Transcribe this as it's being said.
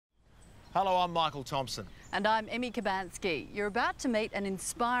Hello, I'm Michael Thompson. And I'm Emmy Kabansky. You're about to meet an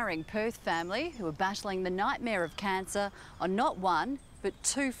inspiring Perth family who are battling the nightmare of cancer on not one, but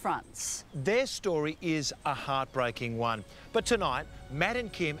two fronts. Their story is a heartbreaking one. But tonight, Matt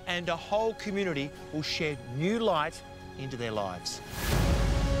and Kim and a whole community will shed new light into their lives.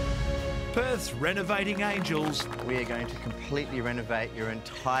 Perth's renovating angels. We are going to completely renovate your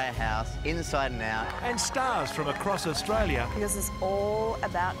entire house, inside and out. And stars from across Australia. Because it's all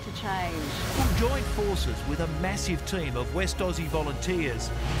about to change. Will join forces with a massive team of West Aussie volunteers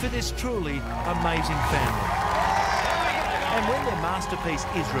for this truly amazing family. And when their masterpiece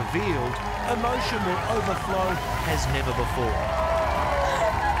is revealed, emotion will overflow as never before.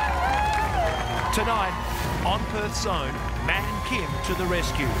 Tonight, on Perth's own, Matt and Kim to the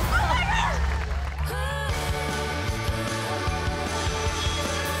rescue.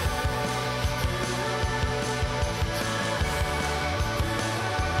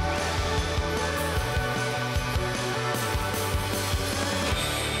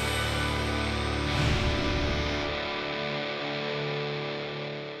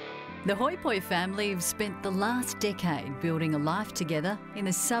 The HoyPoy family have spent the last decade building a life together in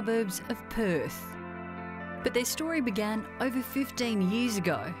the suburbs of Perth. But their story began over 15 years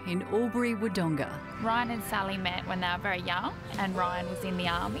ago in Albury, Wodonga. Ryan and Sally met when they were very young, and Ryan was in the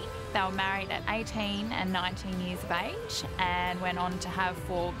army. They were married at 18 and 19 years of age and went on to have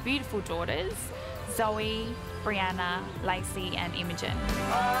 4 beautiful daughters, Zoe, Brianna, Lacey and Imogen.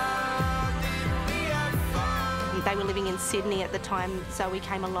 They were living in Sydney at the time Zoe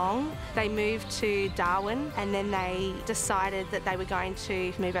came along. They moved to Darwin and then they decided that they were going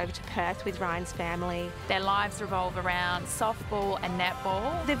to move over to Perth with Ryan's family. Their lives revolve around softball and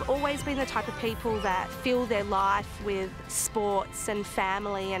netball. They've always been the type of people that fill their life with sports and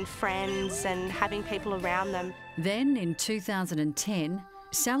family and friends and having people around them. Then in 2010,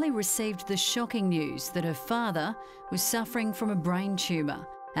 Sally received the shocking news that her father was suffering from a brain tumour.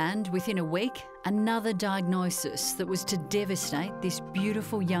 And within a week, another diagnosis that was to devastate this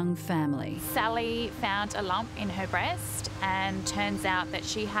beautiful young family. Sally found a lump in her breast and turns out that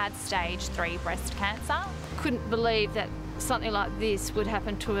she had stage 3 breast cancer. Couldn't believe that something like this would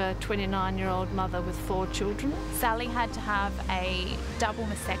happen to a 29-year-old mother with 4 children. Sally had to have a double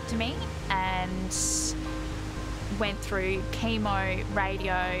mastectomy and went through chemo,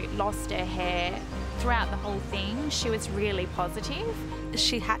 radio, lost her hair. Throughout the whole thing, she was really positive.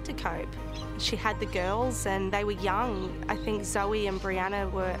 She had to cope. She had the girls and they were young. I think Zoe and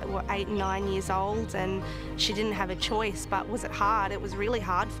Brianna were 8 and 9 years old and she didn't have a choice, but was it hard? It was really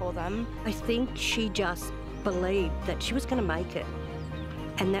hard for them. I think she just believed that she was going to make it.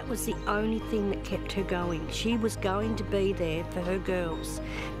 And that was the only thing that kept her going. She was going to be there for her girls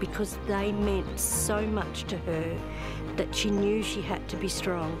because they meant so much to her that she knew she had to be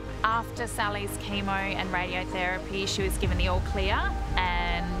strong. After Sally's chemo and radiotherapy, she was given the all clear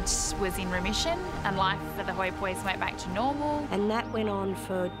and was in remission, and life for the HoyPoys went back to normal. And that went on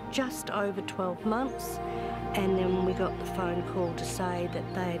for just over 12 months. And then we got the phone call to say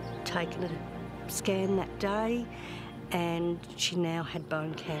that they had taken a scan that day and she now had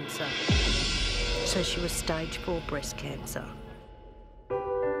bone cancer. So she was stage 4 breast cancer.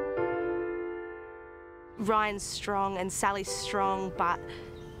 Ryan's strong and Sally's strong, but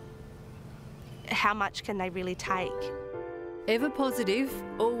how much can they really take? Ever positive,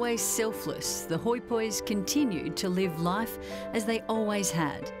 always selfless, the HoyPoys continued to live life as they always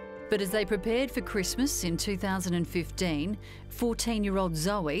had. But as they prepared for Christmas in 2015, 14-year-old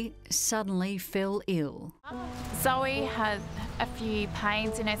Zoe suddenly fell ill. Zoe had a few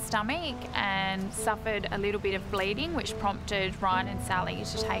pains in her stomach and suffered a little bit of bleeding, which prompted Ryan and Sally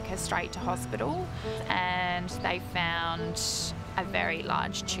to take her straight to hospital, and they found a very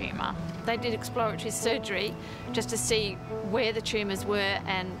large tumour. They did exploratory surgery just to see where the tumours were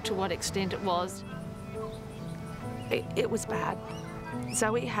and to what extent it was. It was bad.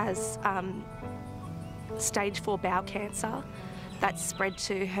 Zoe has stage 4 bowel cancer. That's spread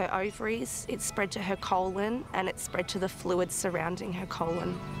to her ovaries, it's spread to her colon, and it's spread to the fluids surrounding her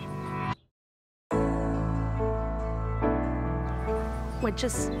colon. We're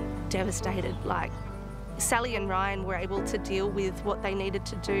just devastated. Like, Sally and Ryan were able to deal with what they needed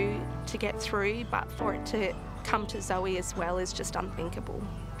to do to get through, but for it to come to Zoe as well is just unthinkable.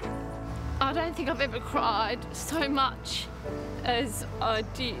 I don't think I've ever cried so much as I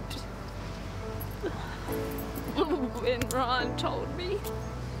did when Ryan told me.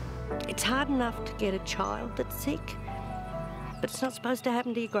 It's hard enough to get a child that's sick, but it's not supposed to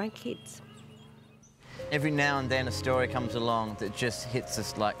happen to your grandkids. Every now and then a story comes along that just hits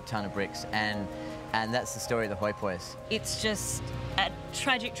us like a ton of bricks, and And that's the story of the HoyPoys. It's just a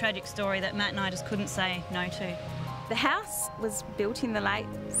tragic, tragic story that Matt and I just couldn't say no to. The house was built in the late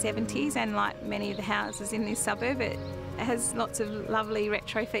 70s, and like many of the houses in this suburb, it has lots of lovely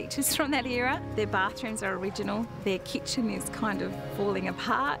retro features from that era. Their bathrooms are original. Their kitchen is kind of falling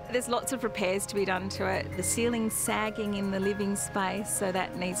apart. There's lots of repairs to be done to it. The ceiling's sagging in the living space, so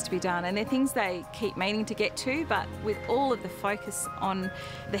that needs to be done. And they're things they keep meaning to get to, but with all of the focus on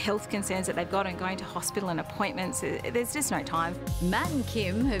the health concerns that they've got and going to hospital and appointments, there's just no time. Matt and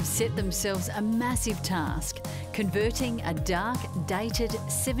Kim have set themselves a massive task, converting a dark, dated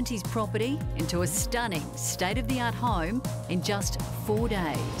 70s property into a stunning, state-of-the-art home in just 4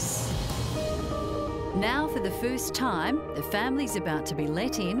 days. Now, for the first time, the family's about to be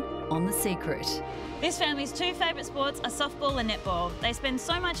let in on the secret. This family's two favourite sports are softball and netball. They spend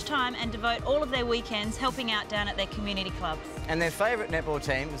so much time and devote all of their weekends helping out down at their community clubs. And their favourite netball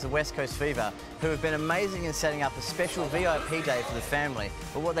team is the West Coast Fever, who have been amazing in setting up a special VIP day for the family.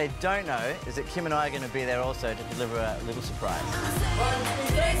 But what they don't know is that Kim and I are going to be there also to deliver a little surprise.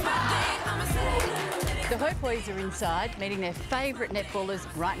 The HoyPoys are inside, meeting their favourite netballers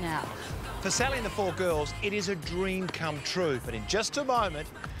right now. For Sally and the 4 girls, it is a dream come true. But in just a moment,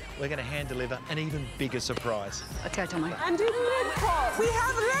 we're going to hand deliver an even bigger surprise. Let's go, Tommy. And in red cross, we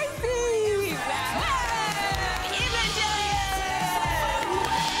have Lacey! Imogen!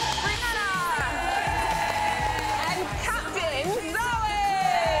 Brianna! And Captain Zoe!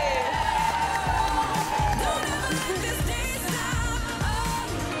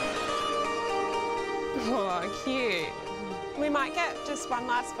 Oh, cute. We might get just one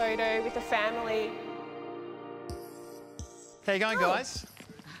last photo with the family. How you going, guys?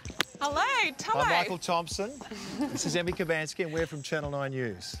 Hello, Tomo. I'm Michael Thompson. This is Emmy Kabansky, and we're from Channel 9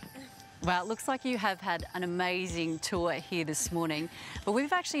 News. Well, it looks like you have had an amazing tour here this morning, but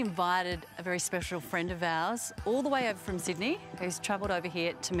we've actually invited a very special friend of ours all the way over from Sydney who's travelled over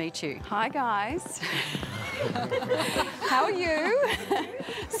here to meet you. Hi guys. How are you?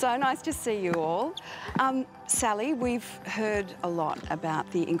 So nice to see you all. Sally, we've heard a lot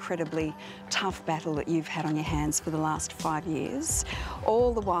about the incredibly tough battle that you've had on your hands for the last 5 years,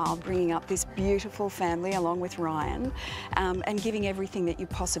 all the while bringing up this beautiful family along with Ryan, and giving everything that you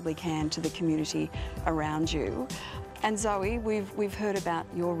possibly can to the community around you. And Zoe, we've heard about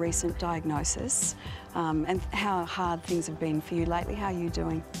your recent diagnosis and how hard things have been for you lately. How are you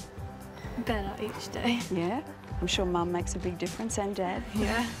doing? Better each day. Yeah? I'm sure Mum makes a big difference, and Dad.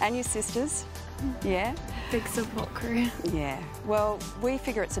 Yeah. And your sisters. Yeah? Big support crew. Yeah. Well, we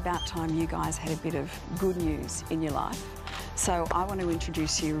figure it's about time you guys had a bit of good news in your life. So I want to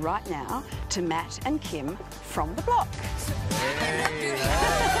introduce you right now to Matt and Kim from the block. Hey,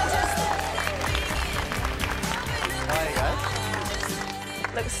 Hi,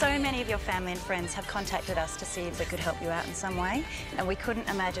 guys. Look, so many of your family and friends have contacted us to see if we could help you out in some way, and we couldn't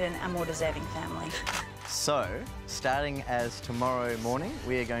imagine a more deserving family. So, starting as tomorrow morning,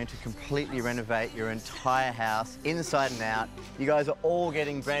 we are going to completely renovate your entire house, inside and out. You guys are all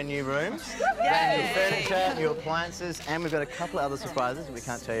getting brand new rooms, brand new furniture, new appliances, and we've got a couple of other surprises that we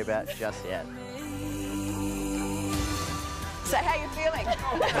can't tell you about just yet. So how are you feeling?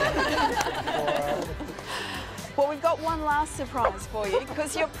 Well, we've got one last surprise for you,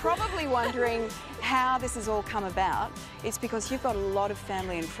 because you're probably wondering how this has all come about. It's because you've got a lot of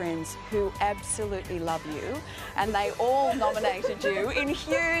family and friends who absolutely love you, and they all nominated you in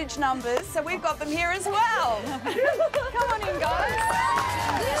huge numbers, so we've got them here as well. Come on in, guys.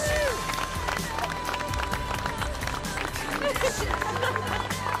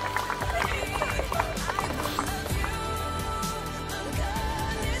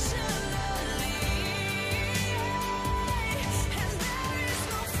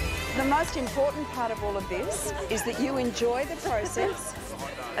 The most important part of all of this is that you enjoy the process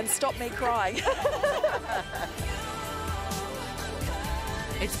and stop me crying.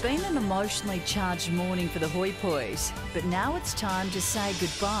 It's been an emotionally charged morning for the HoyPoys, but now it's time to say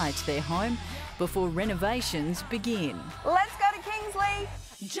goodbye to their home before renovations begin. Let's go to Kingsley.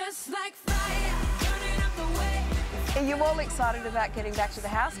 Just like fire, burning up the way. Are you all excited about getting back to the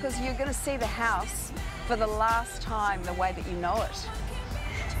house? Because you're going to see the house for the last time the way that you know it.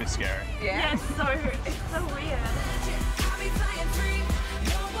 It's a bit scary. Yeah? It's so weird.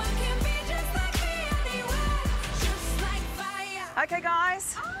 Okay,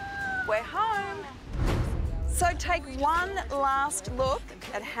 guys, we're home. So take one last look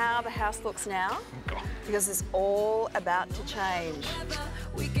at how the house looks now, because it's all about to change.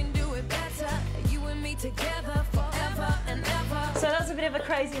 We can do it better, you and me together forever and ever. So that was a bit bit of a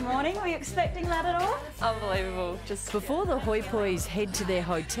crazy morning. Were you expecting that at all? Unbelievable. Just before the HoyPoys head to their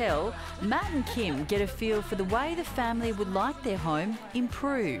hotel, Matt and Kim get a feel for the way the family would like their home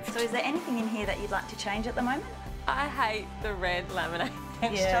improved. So is there anything in here that you'd like to change at the moment? I hate the red laminate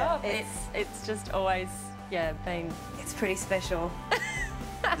texture. Yeah, it's just always, been... It's pretty special.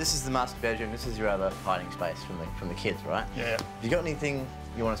 This is the master bedroom. This is your other hiding space from the kids, right? Yeah. Have you got anything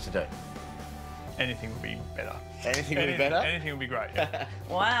you want us to do? Anything would be better. Anything would be better? Anything would be great, yeah.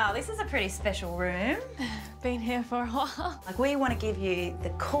 Wow, this is a pretty special room. Been here for a while. Like, we want to give you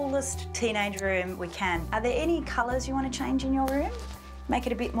the coolest teenage room we can. Are there any colours you want to change in your room? Make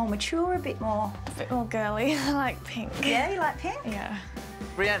it a bit more mature, a bit more girly. I like pink. Yeah, you like pink? Yeah.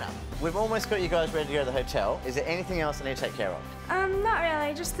 Brianna, we've almost got you guys ready to go to the hotel. Is there anything else I need to take care of? Not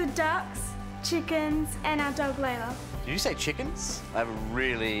really. Just the ducks, chickens, and our dog Layla. Did you say chickens? I have a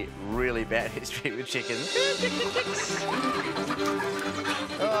really, really bad history with chickens.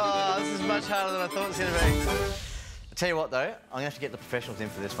 Oh, this is much harder than I thought it was going to be. I'll tell you what, though, I'm going to have to get the professionals in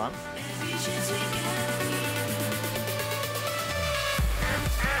for this one.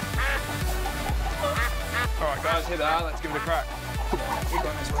 All right, guys, here they are. Let's give it a crack.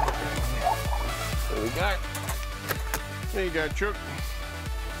 There we go. There you go, Chook.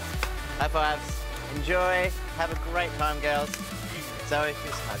 High fives. Enjoy. Have a great time, girls. Zoe,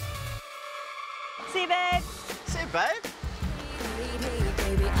 kiss a hug. See you, babe. See you, babe.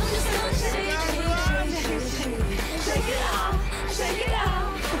 Shake it out. Shake it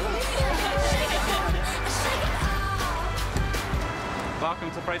out.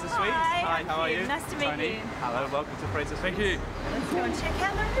 Welcome to Fraser Suites. Hi, how are you? Nice to meet Tony. you. Hello, welcome to Fraser Suites. Thank you. Let's go and check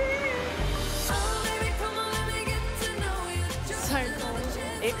out the room. So cool.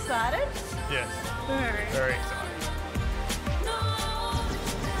 Excited? Yes. Very excited.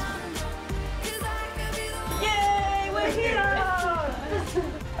 Yay, we're here!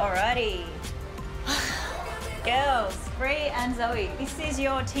 Alrighty. Girls, Bree and Zoe, this is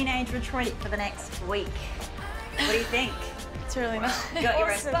your teenage retreat for the next week. What do you think? It's really nice. You got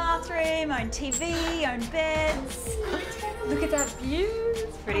your own bathroom, own TV, own beds. Look at that view.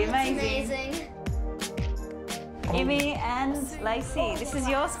 It's pretty amazing. Amy and Lacey, this is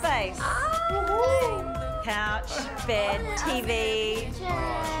your space. Couch, bed, TV,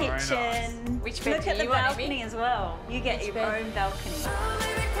 kitchen. Which bed Look do at the you want, balcony Amy? as well. You get your own balcony.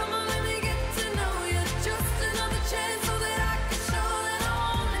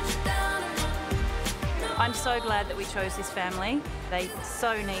 I'm so glad that we chose this family. They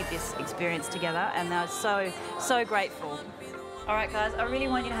so need this experience together, and they're so grateful. All right, guys, I really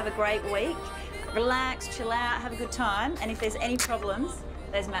want you to have a great week. Relax, chill out, have a good time, and if there's any problems,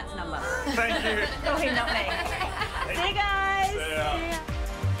 there's Matt's number. Thank you. Call him, not me. See you guys. See ya.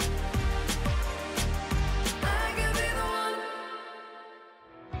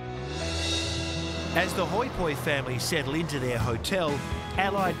 As the HoyPoy family settle into their hotel,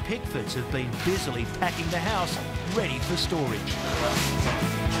 allied Pickfords have been busily packing the house ready for storage.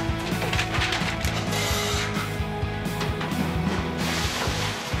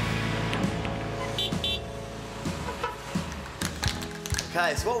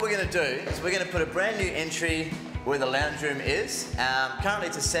 Okay, so what we're going to do is we're going to put a brand new entry where the lounge room is. Currently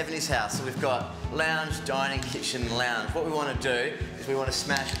it's a 70s house, so we've got lounge, dining, kitchen, lounge. What we want to do is we want to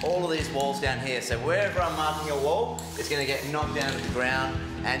smash all of these walls down here. So wherever I'm marking a wall, it's going to get knocked down to the ground,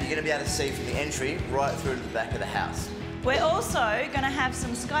 and you're going to be able to see from the entry right through to the back of the house. We're also going to have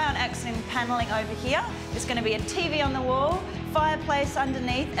some Sky on Accent panelling over here. There's going to be a TV on the wall, fireplace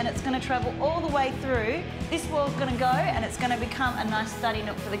underneath, and it's going to travel all the way through. This wall's going to go, and it's going to become a nice study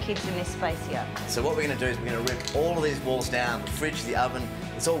nook for the kids in this space here. So what we're going to do is we're going to rip all of these walls down, the fridge, the oven,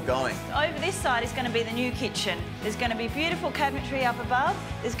 it's all going. Over this side is going to be the new kitchen. There's going to be beautiful cabinetry up above.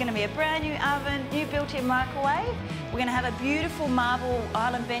 There's going to be a brand new oven, new built-in microwave. We're going to have a beautiful marble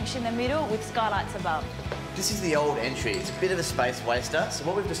island bench in the middle with skylights above. This is the old entry. It's a bit of a space waster, so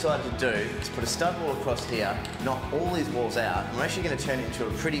what we've decided to do is put a stud wall across here, knock all these walls out, and we're actually going to turn it into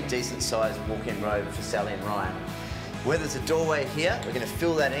a pretty decent-sized walk-in robe for Sally and Ryan. Where there's a doorway here, we're going to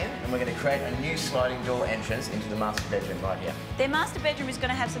fill that in, and we're going to create a new sliding door entrance into the master bedroom right here. Their master bedroom is going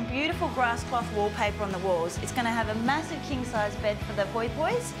to have some beautiful grass cloth wallpaper on the walls. It's going to have a massive king-size bed for the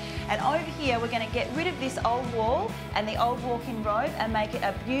HoyPoys, and over here we're going to get rid of this old wall and the old walk-in robe and make it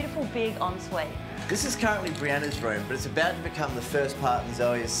a beautiful big ensuite. This is currently Brianna's room, but it's about to become the first part in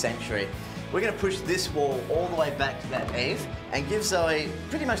Zoe's sanctuary. We're going to push this wall all the way back to that eave and give Zoe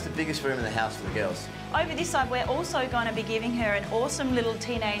pretty much the biggest room in the house for the girls. Over this side, we're also going to be giving her an awesome little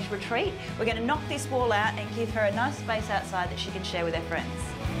teenage retreat. We're going to knock this wall out and give her a nice space outside that she can share with her friends.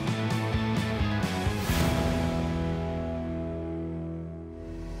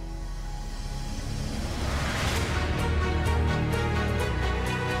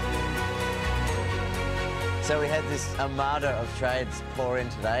 So we had this armada of trades pour in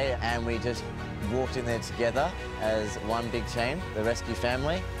today, and we just walked in there together as one big team, the rescue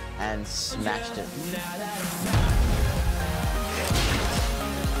family, and smashed it.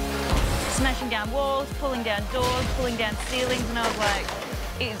 Smashing down walls, pulling down doors, pulling down ceilings, and I was like,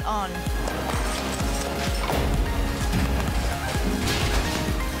 it is on.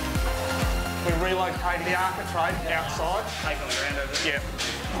 We relocated the architrave outside. Take on the ground over there. Yeah.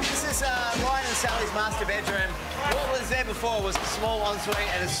 This is Ryan and Sally's master bedroom. What was there before was a small ensuite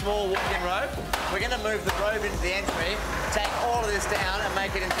and a small walk-in robe. We're going to move the robe into the entry, take all of this down and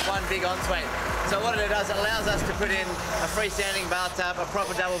make it into one big ensuite. So what it does, it allows us to put in a freestanding bathtub, a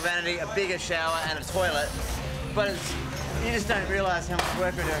proper double vanity, a bigger shower and a toilet. But you just don't realise how much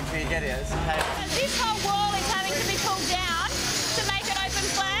work we're doing until you get here. This whole wall is having to be pulled down to make an open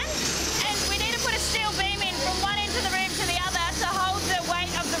plan, and we need to put a steel beam in from one end of the room to the other to hold the weight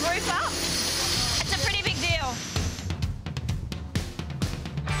of the roof up. It's a pretty big deal.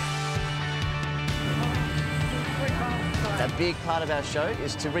 A big part of our show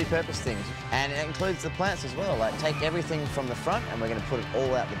is to repurpose things, and it includes the plants as well. Like, take everything from the front and we're going to put it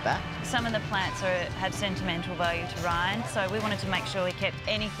all out the back. Some of the plants have sentimental value to Ryan, so we wanted to make sure we kept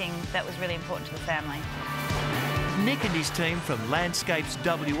anything that was really important to the family. Nick and his team from Landscapes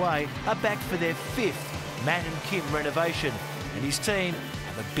WA are back for their 5th Matt and Kim renovation, and his team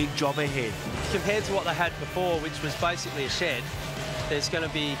have a big job ahead. Compared to what they had before, which was basically a shed, there's going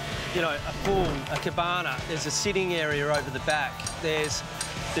to be, you know, a pool, a cabana, there's a sitting area over the back, there's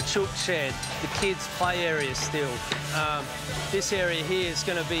the chook shed, the kids' play area still. This area here is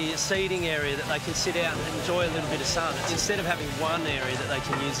going to be a seating area that they can sit out and enjoy a little bit of sun. Instead of having one area that they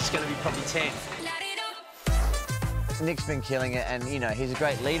can use, it's going to be probably 10. Nick's been killing it, and, you know, he's a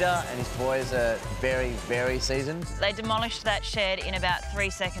great leader and his boys are very, very seasoned. They demolished that shed in about 3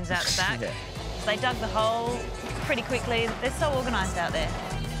 seconds out the back. Yeah. They dug the hole pretty quickly. They're so organised out there.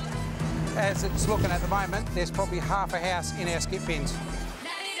 As it's looking at the moment, there's probably half a house in our skip bins.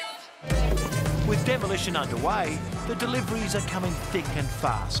 With demolition underway, the deliveries are coming thick and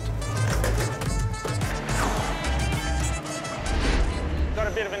fast. Got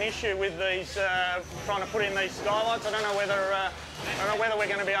a bit of an issue with these, trying to put in these skylights. I don't know whether we're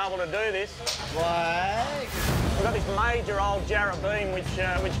going to be able to do this. Why? We've got this major old Jarrah beam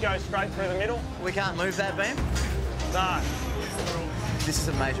which goes straight through the middle. We can't move that beam? No. This is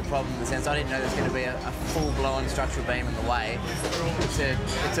a major problem in the sense I didn't know there was going to be a full-blown structural beam in the way. It's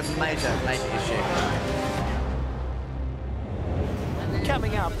a major, major issue.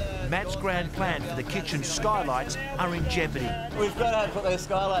 Coming up, Matt's grand plan for the kitchen skylights are in jeopardy. We've got to put those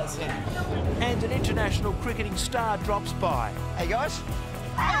skylights in. And an international cricketing star drops by. Hey, guys.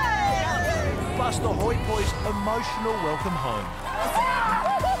 Plus the HoyPoy's emotional welcome home.